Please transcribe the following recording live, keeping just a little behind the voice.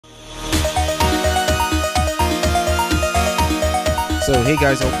So hey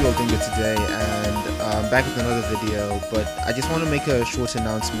guys, I hope you all doing good today, and I'm back with another video. But I just want to make a short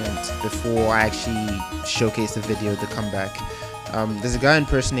announcement before I actually showcase the video, the comeback. There's a guy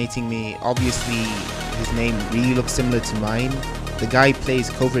impersonating me. Obviously his name really looks similar to mine. The guy plays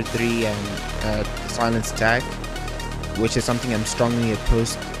Covert 3 and Silence Attack, which is something I'm strongly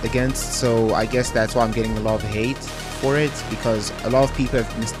opposed against. So I guess that's why I'm getting a lot of hate for it, because a lot of people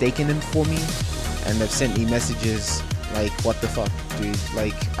have mistaken him for me and have sent me messages like, what the fuck, dude,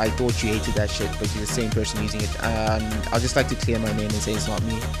 like, I thought you hated that shit, but you're the same person using it. And I'll just like to clear my name and say it's not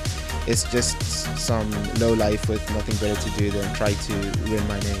me. It's just some low life with nothing better to do than try to ruin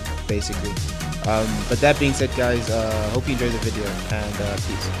my name, basically. But that being said, guys, hope you enjoyed the video, and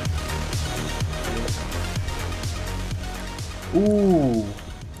peace. Ooh.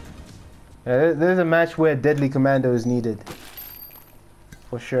 Yeah, there's a match where Deadly Commando is needed.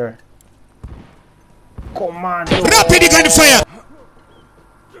 For sure. Commando! Rapid kind of fire!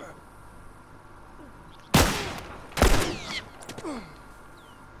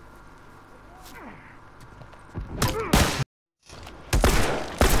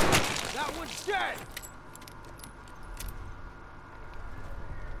 That one's dead!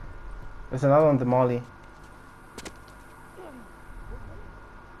 There's another one, the Molly.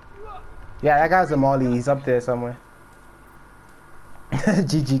 Yeah, that guy's a Molly. He's up there somewhere.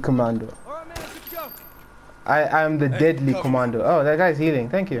 GG Commando. Alright, man, let's go. I am the Deadly Commando. Oh, that guy's healing.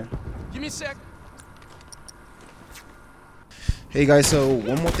 Thank you. Give me a sec. Hey guys, so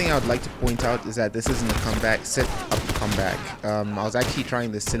one more thing I would like to point out is that this isn't a comeback, set up comeback. I was actually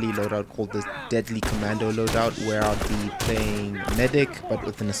trying this silly loadout called the Deadly Commando loadout, where I'll be playing medic but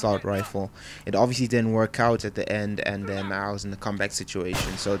with an assault rifle. It obviously didn't work out at the end, and then I was in the comeback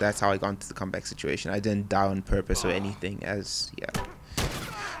situation, so that's how I got into the comeback situation. I didn't die on purpose or anything, as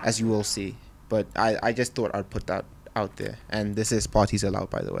you will see. But I just thought I'd put that out there, and this is parties allowed,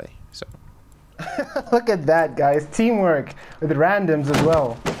 by the way. So Look at that, guys. Teamwork with randoms as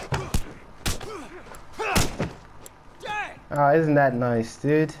well. Oh, isn't that nice,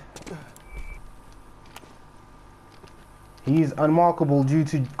 dude? He's unmarkable due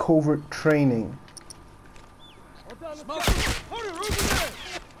to covert training.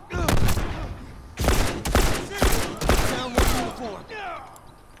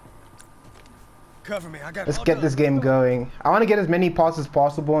 Cover me, I got. Let's get this game going. I want to get as many parts as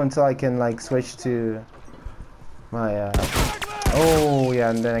possible until I can like switch to my oh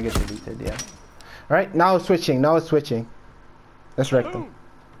yeah, and then I get deleted. Yeah. All right, now it's switching. Now it's switching. Let's wreck them.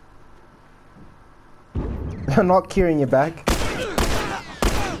 I'm not curing your back.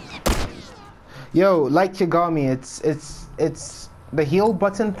 Yo, like Yagami, it's the heal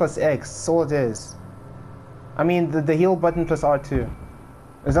button plus X. That's all it is. I mean the heal button plus R2.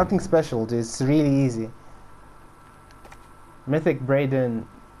 There's nothing special, dude. It's really easy. Mythic Brayden,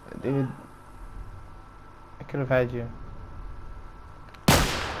 dude. I could have had you.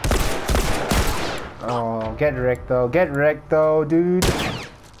 Oh, get wrecked though. Get wrecked though, dude.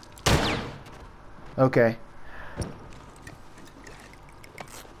 Okay.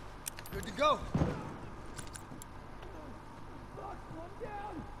 Good to go.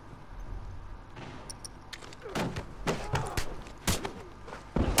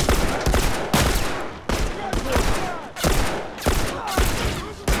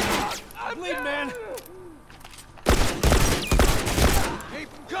 Man. Keep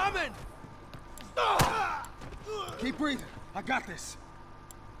coming. Keep breathing. I got this.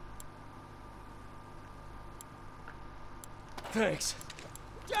 Thanks.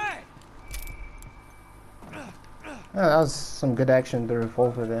 Yeah, that was some good action, the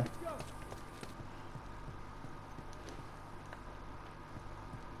revolver there.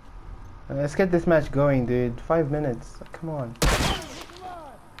 Let's get this match going, dude. 5 minutes. Come on.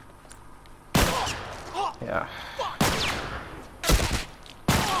 Yeah.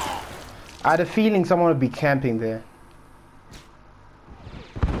 I had a feeling someone would be camping there.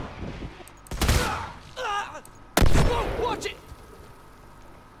 Watch it.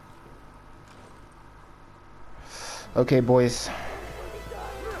 Okay, boys.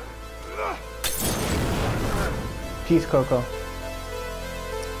 Peace, Coco.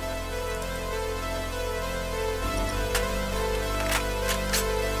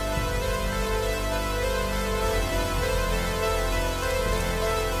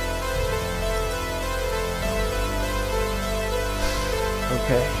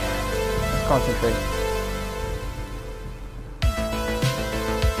 Okay, let's concentrate.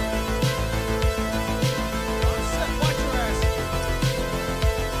 Watch your ass.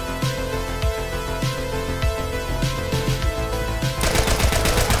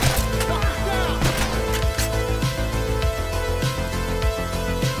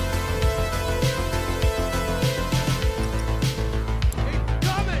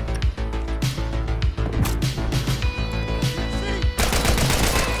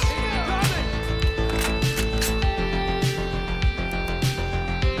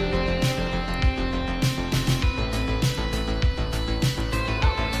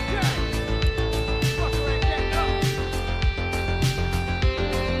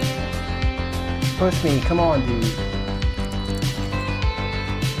 push me. Come on, dude.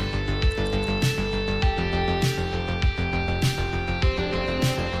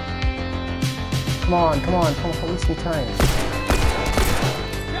 Come on, come on, come on, waste me time.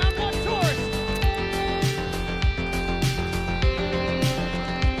 Down one tourist!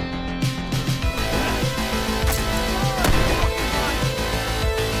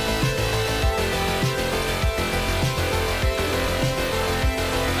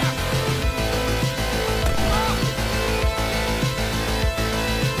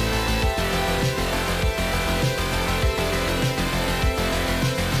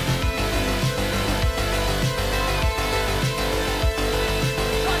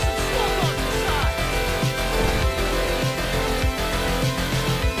 Try some smoke on this side!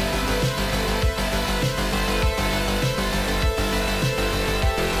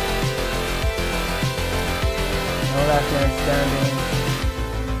 No last man standing.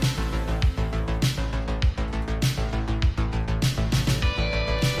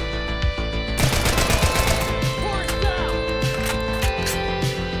 Tourist down!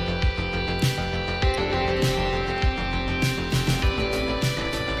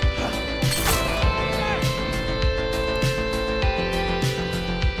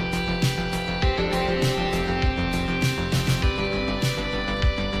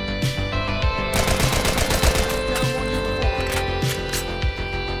 Down one uniform.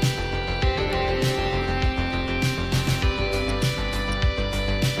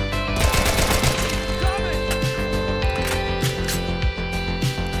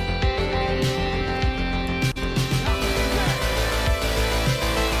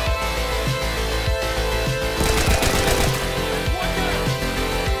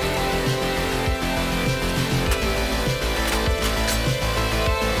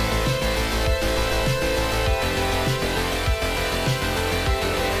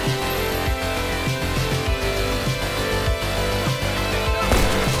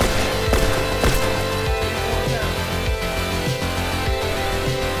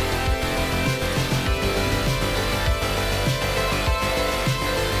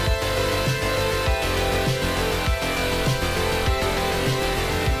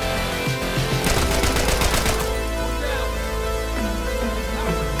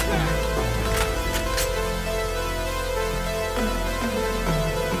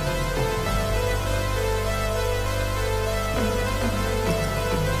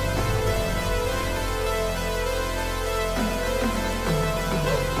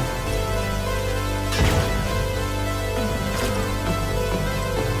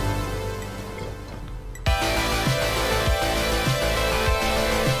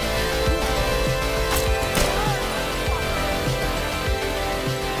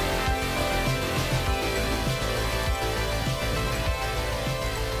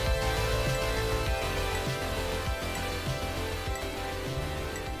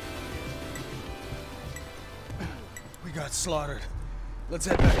 We got slaughtered. Let's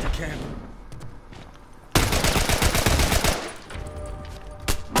head back to camp.